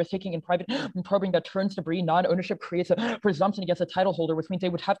incentivizes risk-taking in private probing that turns debris. Non-ownership creates a presumption against a title holder, which means they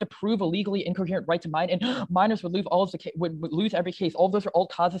would have to prove a legally incoherent right to mine, and miners would lose would lose every case. All of those are all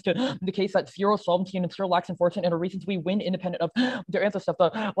causes to the case that zero solvency and zero lax enforcement and are reasons we win independent of their answer stuff.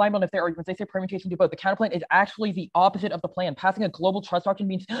 The line of their arguments, they say permutation do both. The counterplan is actually the opposite of the plan. Passing a global trust doctrine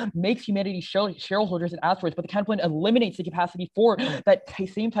means makes humanity shareholders and asteroids, but the counterplan eliminates the capacity for that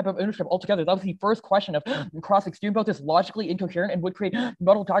same type of ownership altogether. That was the first question of cross doing both is logically incoherent and would create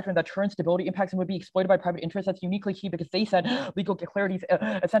model doctrine that turns stability impacts and would be exploited by private interests. That's uniquely key because they said legal clarity is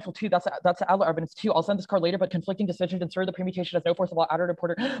essential too. That's the Adler evidence too. I'll send this card later, but conflicting decisions insert the permutation has no force of law. Adder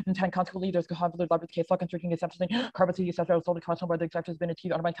reporter intent. Consequently, there's conflict of case law constricting exceptions. Carbon city assessor was solely question where the exception has been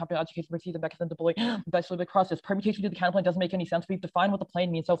achieved undermine company education proceeds and mechanism deploy. That's the process. Permutation to the counterplan doesn't make any sense. We've defined what the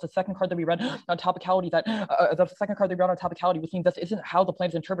plan means. So it's the second card that we read on topicality that the second card they read on topicality, which means this isn't how the plan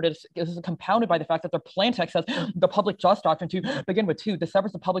is interpreted. This is compounded by the fact that their plan text says the public trust doctrine to begin with. Two, the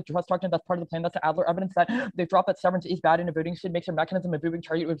severs the public trust doctrine. That's part of the plan. That's the Adler evidence that they've dropped that severance is bad in a voting should makes their mechanism of moving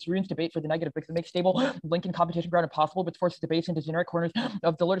target, which ruins debate for the negative because it makes stable link and competition ground impossible, which forces debates into generic corners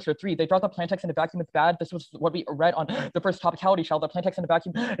of the literature. Three, they dropped the plan text in a vacuum. It's bad. This was what we read on the first topicality shell. The plan text in a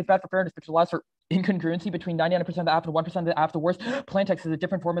vacuum is bad for fairness, which allows for incongruency between 99% of the app and 1% of the app. The worst plan text is a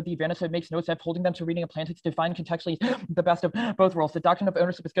different form of the advantage, so it makes no sense holding them to reading a plan text to find contextually the best of both worlds. The doctrine of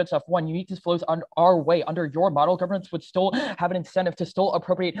ownership is good stuff. One, uniqueness flows on our way. Under your model, governments would still have an incentive to still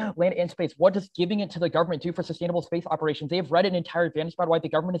appropriate land and space. What does giving it to the government do for sustainable space operations? They have read an entire advantage about why the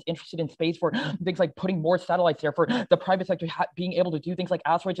government is interested in space for things like putting more satellites there, for the private sector being able to do things like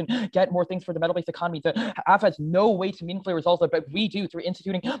asteroids and get more things for the metal-based economy. The AF has no way to meaningfully resolve that, but we do through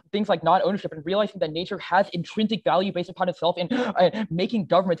instituting things like non-ownership and realizing that nature has intrinsic value based upon itself, and making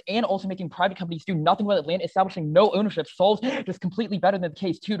governments and also making private companies do nothing with land, establishing no ownership solves just completely better than the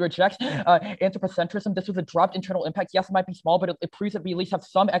case. Two, it rejects anthropocentrism. This was a dropped internal impact. Yes, it might be small, but it proves that we at least have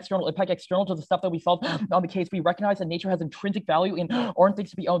some external impact external to the stuff that we solved on the case. We recognize that nature has intrinsic value and aren't things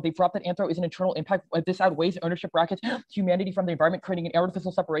to be owned. They dropped that anthro is an internal impact. This outweighs ownership brackets humanity from the environment, creating an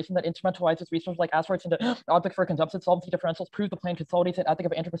artificial separation that instrumentalizes resources like asteroids into objects for consumption. Solvency differentials prove the plan consolidates an ethic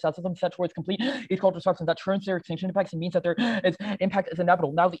of anthropocentrism set towards complete ecological disruption that turns their extinction impacts and means that their impact is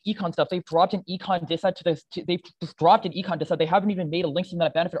inevitable. Now the econ stuff, they've dropped an econ dissent to this. They've just dropped an econ dissent. They haven't even made a link to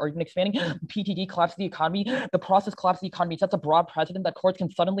that benefit argument. Expanding PTD collapses the economy. The process collapses the economy. Sets a broad precedent that courts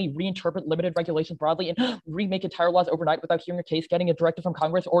can suddenly reinterpret limited regulations broadly and remake entire laws overnight without hearing a case, getting a directive from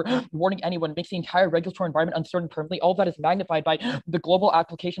Congress, or warning anyone. It makes the entire regulatory environment uncertain permanently. All of that is magnified by the global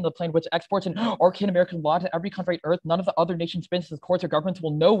application of the plan, which exports an arcane American law to every country on earth. None of the other nations' businesses, courts, or governments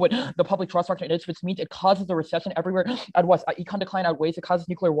will know what the public trust doctrine is, which means it causes a recession everywhere at once. econ decline outweighs the causes of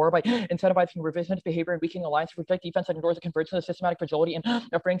nuclear war by incentivizing revisionist behavior and weakening alliance, reject defense that ignores the convergence of systematic fragility and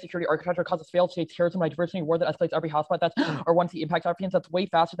fraying security architecture, causes failed states, terrorism by diversity war that escalates every hotspot. That's our one the impact Africans. That's way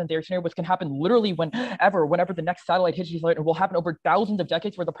faster than their scenario, which can happen literally whenever the next satellite hits each other, and will happen over thousands of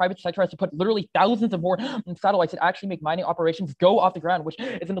decades, where the private sector has to put literally thousands of more satellites that actually make mining operations go off the ground, which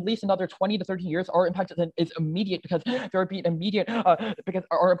is in at least another 20 to 30 years. Our impact is immediate, because there would be an immediate because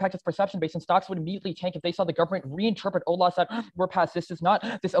our impact is perception based, and stocks would immediately tank if they saw the government reinterpret old laws that were passed. This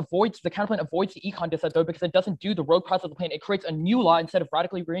avoids the counterplan, avoids the econ dissent though, because it doesn't do the road process of the plane. It creates a new law instead of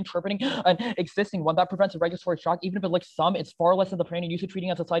radically reinterpreting an existing one. That prevents a regulatory shock. Even if it licks some, it's far less than the plane and used to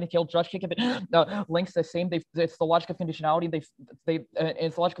treating as a sliding scale judge kick if it links the same. It's the logic of conditionality. It's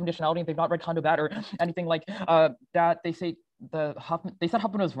the logic of conditionality, and they've not read Kondo that or anything like that. They say they said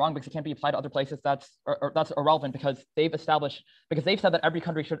Huffman was wrong because it can't be applied to other places. That's irrelevant, because they've said that every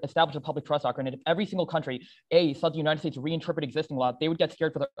country should establish a public trust doctrine, and if every single country saw the United States reinterpret existing law, they would get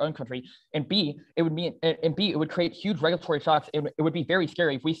scared for their own country, and it would create huge regulatory shocks. It would be very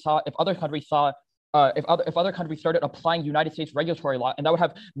scary if other countries started applying United States regulatory law, and that would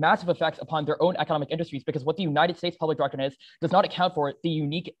have massive effects upon their own economic industries, because what the United States public doctrine does not account for the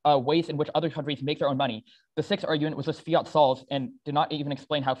unique ways in which other countries make their own money. The sixth argument was just fiat solves, and did not even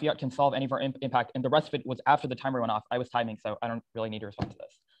explain how fiat can solve any of our impact, and the rest of it was after the timer went off. I was timing, so I don't really need to respond to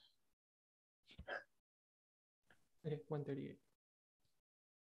this. Okay, 138.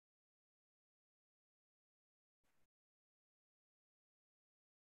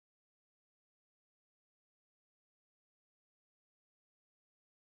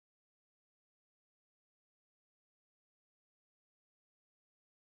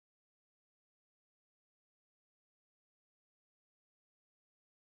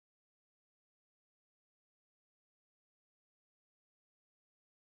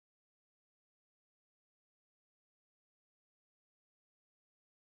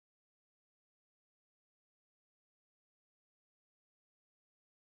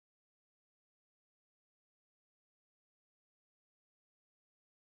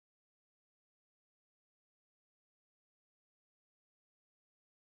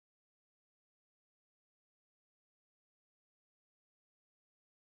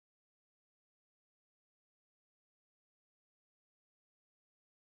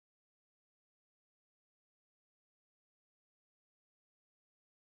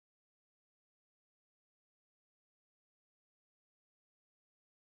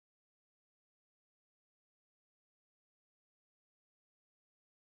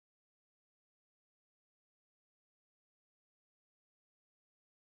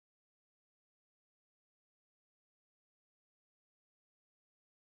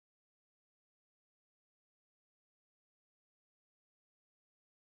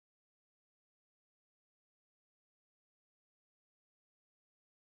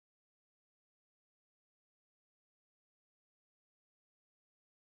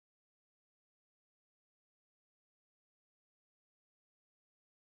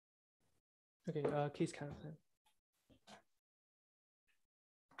 Okay, case counterplan.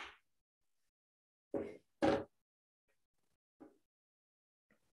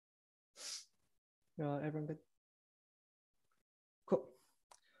 Everyone good? Cool.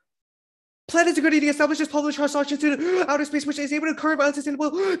 Planet Security establishes public trust auction to outer space, which is able to curb unsustainable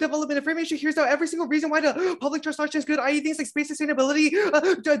development. Information here's out every single reason why the public trust auction is good, i.e. things like space sustainability,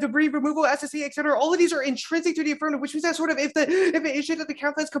 debris removal, SSC, etc. All of these are intrinsic to the affirmative, which means that sort of if an issue that the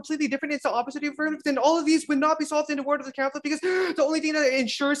counterplan is completely different, it's the opposite of the affirmative, then all of these would not be solved in the world of the counterplan, because the only thing that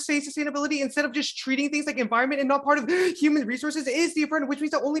ensures space sustainability, instead of just treating things like environment and not part of human resources, is the affirmative, which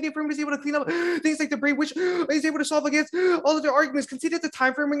means that only the affirmative is able to clean up things like debris, which is able to solve against all of their arguments. Consider the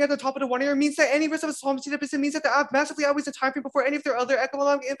time framing at the top of the 1 year means that any risk of a solvency deficit means that the app massively outweighs the time frame before any of their other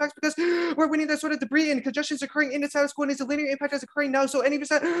economic impacts, because we're winning that sort of debris and congestion is occurring in the status quo, and it's a linear impact that's occurring now. So any risk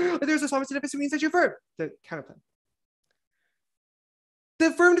that there's a solvency deficit means that you've heard the counterplan. The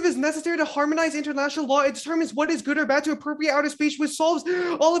affirmative is necessary to harmonize international law. It determines what is good or bad to appropriate outer space, which solves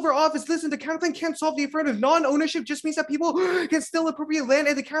all of our office. Listen, the counterplan can't solve the affirmative. Non-ownership just means that people can still appropriate land,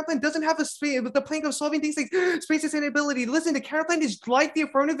 and the counterplan doesn't have the plank of solving things like space sustainability. Listen, the counterplan is like the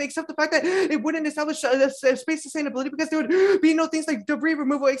affirmative, except the fact that it wouldn't establish space sustainability, because there would be no things like debris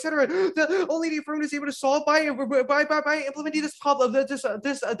removal, etc. Only the affirmative is able to solve by implementing this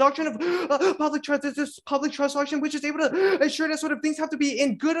doctrine of public trust, this public trust auction, which is able to ensure that sort of things have to be be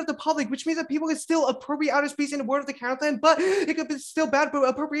in good of the public, which means that people can still appropriate outer space in the word of the counterclaim, but it could be still bad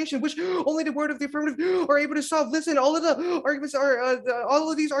appropriation, which only the word of the affirmative are able to solve. Listen, all of the arguments are,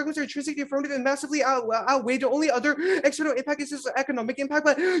 all of these arguments are intrinsically affirmative and massively outweigh. The only other external impact is this economic impact,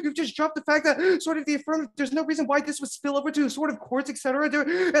 but you've just dropped the fact that sort of the affirmative, there's no reason why this would spill over to sort of courts, etc.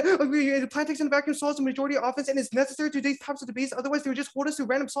 The plain text in the vacuum solves the majority of offense and is necessary to these types of debates. Otherwise, they would just hold us to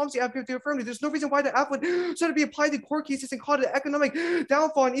random solvency after the affirmative. There's no reason why the app would sort of be applied to court cases and called an economic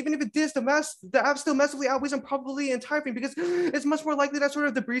downfall. And even if it is, the app still massively outweighs on probability and time frame, because it's much more likely that sort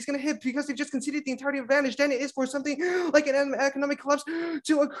of debris is going to hit because they've just conceded the entirety of advantage than it is for something like an economic collapse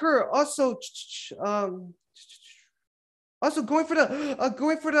to occur. Also, going for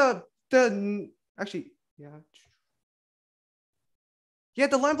the actually, yeah. Yeah,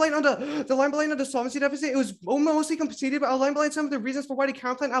 the line blind on the solvency deficit, it was mostly conceded, but I'll line blind some of the reasons for why the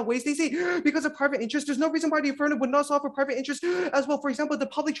counterclaim outweighs. They say because of private interest. There's no reason why the affirmative would not solve for private interest as well. For example, the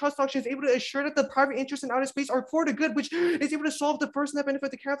public trust function is able to assure that the private interests in outer space are for the good, which is able to solve the first net benefit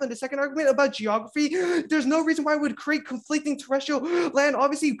of the counterclaim. The second argument about geography, there's no reason why it would create conflicting terrestrial land.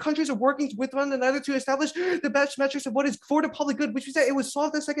 Obviously, countries are working with one another to establish the best metrics of what is for the public good, which means that it would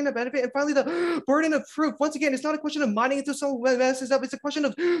solve the second net benefit. And finally, the burden of proof. Once again, it's not a question of mining until someone messes up. It's a question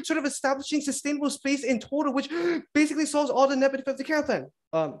of sort of establishing sustainable space in total, which basically solves all the net benefit of the counterclaim.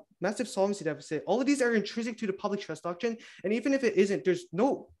 Massive solvency deficit. All of these are intrinsic to the public trust doctrine, and even if it isn't, there's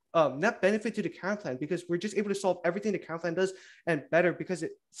no net benefit to the counterclaim because we're just able to solve everything the counterclaim does and better because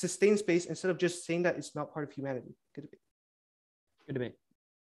it sustains space instead of just saying that it's not part of humanity. Good debate. Good debate.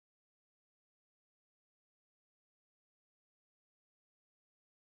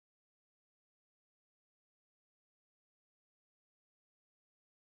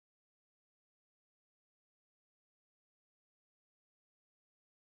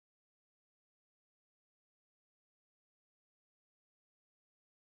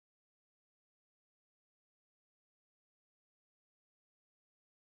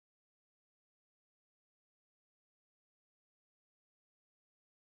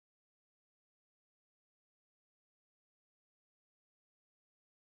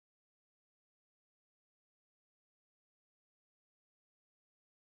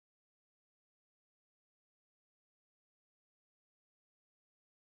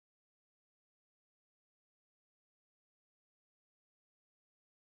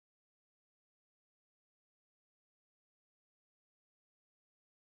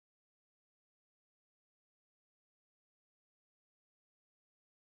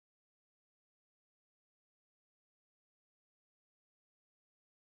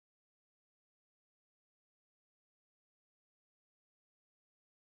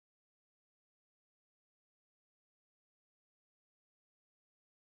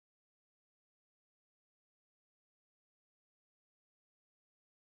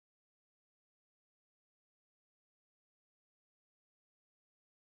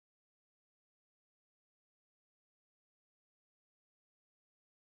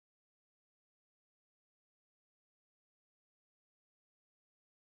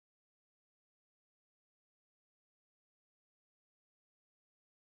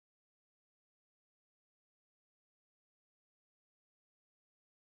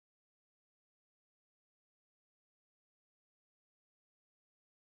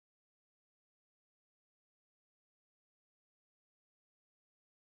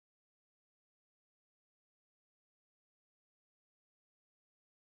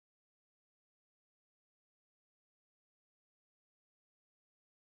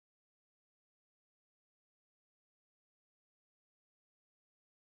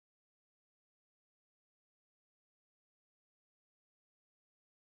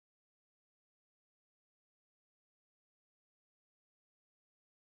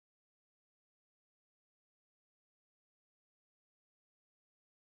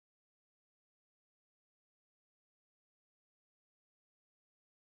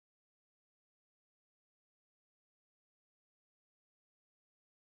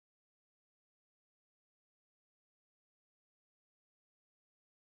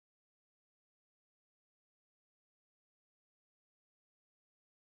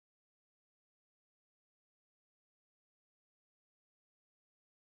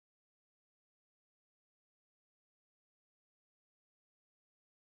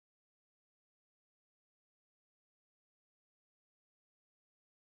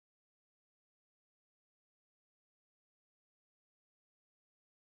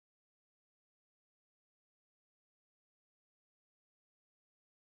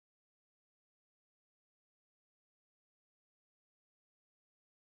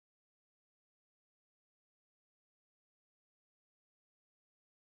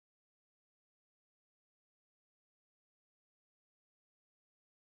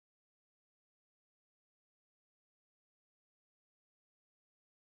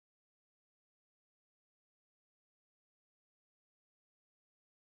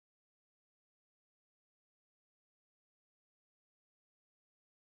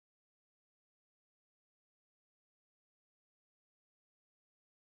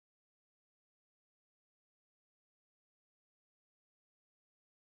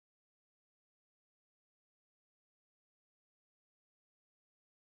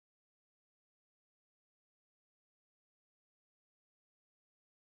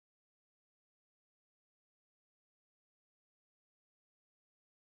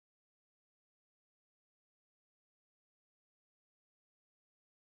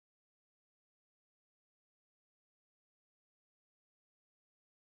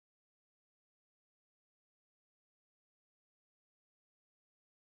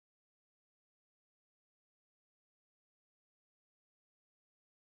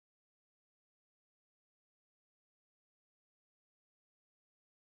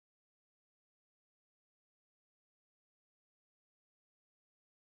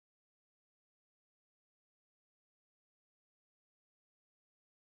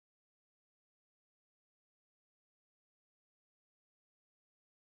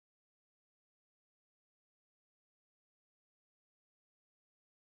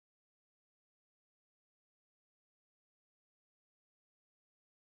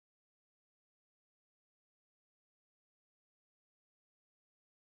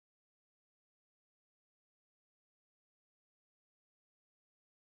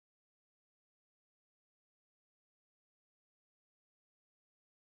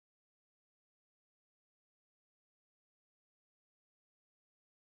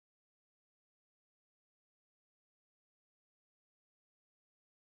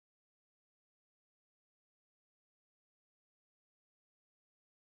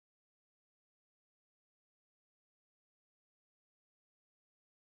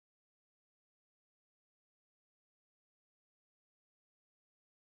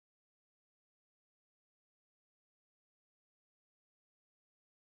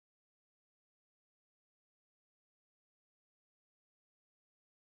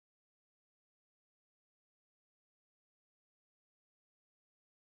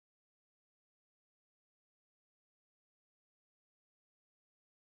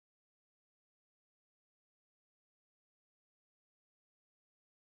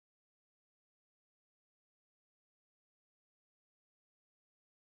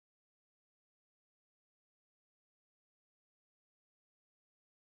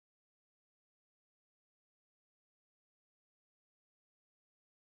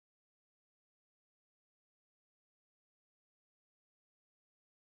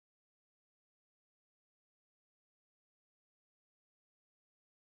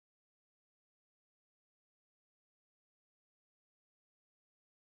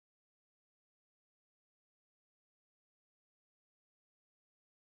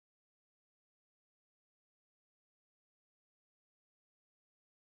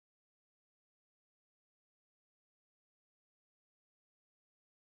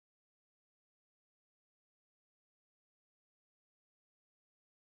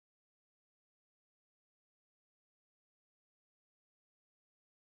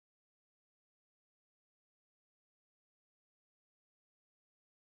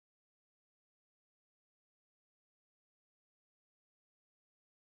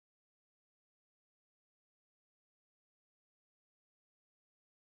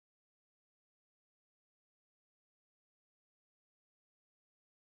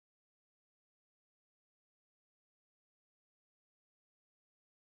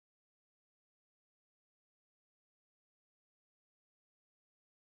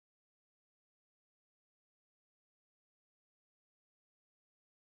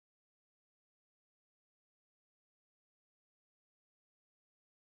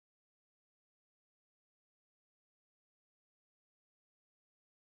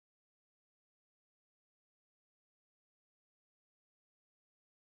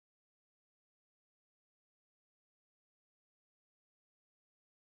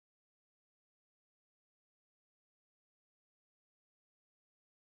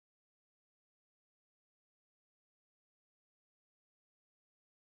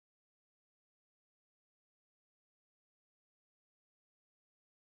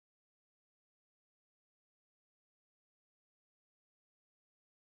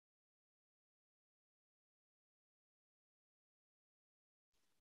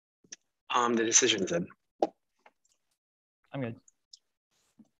 The decision's in. I'm good.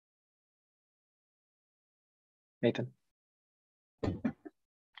 Nathan.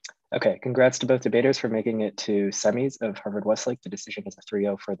 Okay, congrats to both debaters for making it to semis of Harvard Westlake. The decision is a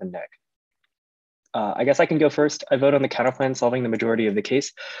 3-0 for the neg. I guess I can go first. I vote on the counterplan solving the majority of the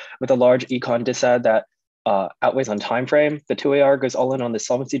case with a large econ disad that outweighs on time frame. The 2AR goes all in on the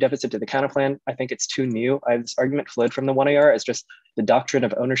solvency deficit to the counterplan. I think it's too new. This argument flowed from the 1AR as just the doctrine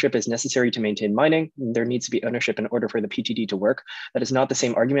of ownership is necessary to maintain mining. There needs to be ownership in order for the PTD to work. That is not the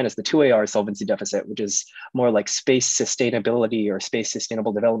same argument as the 2AR solvency deficit, which is more like space sustainability or space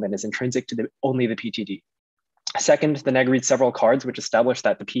sustainable development is intrinsic to only the PTD. Second, the neg reads several cards which establish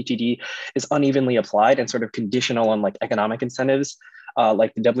that the PTD is unevenly applied and sort of conditional on like economic incentives.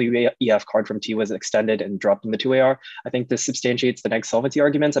 Like the WEF card from T was extended and dropped in the 2AR. I think this substantiates the neg solvency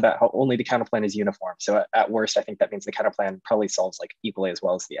arguments about how only the counterplan is uniform. So at worst, I think that means the counterplan probably solves like equally as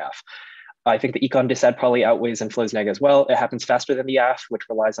well as the AF. I think the econ disad probably outweighs and flows neg as well. It happens faster than the AF, which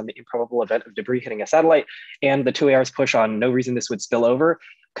relies on the improbable event of debris hitting a satellite, and the 2AR's push on no reason this would spill over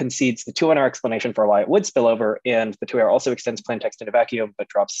concedes the 2NR explanation for why it would spill over, and the 2AR also extends plain text into vacuum, but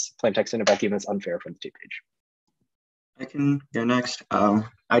drops plain text into vacuum as unfair from the 2 page. I can go next.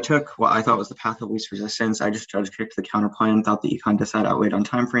 I took what I thought was the path of least resistance. I just judge kicked the counterplan, thought the econ disad outweighed on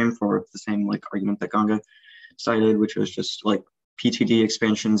time frame for the same like argument that Ganga cited, which was just like PTD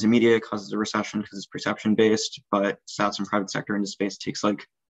expansions immediate causes a recession because it's perception based, but stats and private sector into space takes like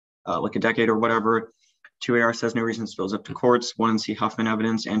a decade or whatever. 2AR says no reason spills up to courts. 1C Huffman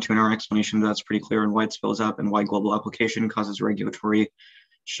evidence and 2NR explanation that's pretty clear on why it spills up and why global application causes regulatory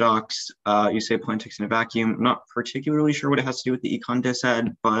shocks. You say plain text in a vacuum. I'm not particularly sure what it has to do with the econ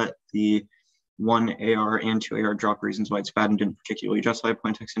disad, but the 1AR and 2AR drop reasons why it's bad and didn't particularly justify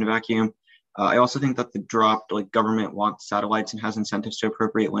plain text in a vacuum. I also think that the dropped like government wants satellites and has incentives to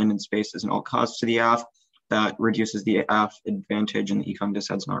appropriate land and space as an alt cause to the AF. That reduces the AF advantage and the econ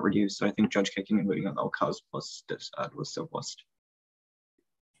disad's not reduced. So I think judge kicking and voting on the alt cause plus disad was simplest.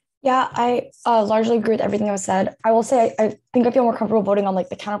 Yeah, I largely agree with everything that was said. I will say I think I feel more comfortable voting on like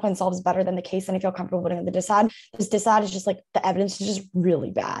the counterplan solves better than the case, and I feel comfortable voting on the disad. This disad is just like the evidence is just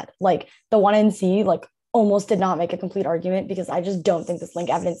really bad. Like the 1NC like almost did not make a complete argument because I just don't think this link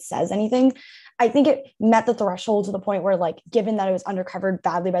evidence says anything. I think it met the threshold to the point where like given that it was undercovered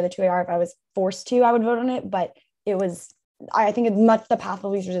badly by the 2AR, if I was forced to, I would vote on it. But it was I think it met the path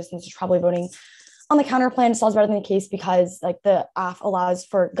of least resistance, is probably voting on the counterplan solves better than the case because like the AF allows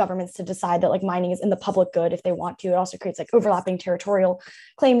for governments to decide that like mining is in the public good if they want to. It also creates like overlapping territorial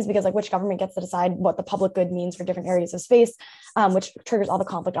claims because like which government gets to decide what the public good means for different areas of space, which triggers all the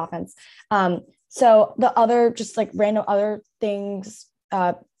conflict offense. So the other just like random other things,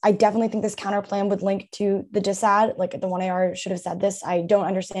 I definitely think this counterplan would link to the disad. Like the 1AR should have said this. I don't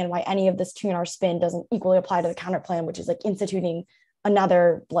understand why any of this 2NR spin doesn't equally apply to the counterplan, which is like instituting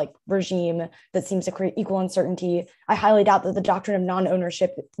another like regime that seems to create equal uncertainty. I highly doubt that the doctrine of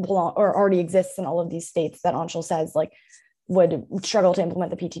non-ownership belong or already exists in all of these states that Anshul says like would struggle to implement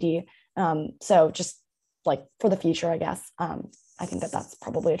the PTD. So just like for the future, I guess, I think that that's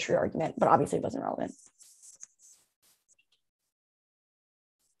probably a true argument, but obviously it wasn't relevant.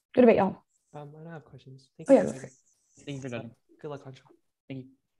 Good debate, y'all. I don't have questions. Oh, yeah, Thank you for that. Good luck, Anshul. Thank you.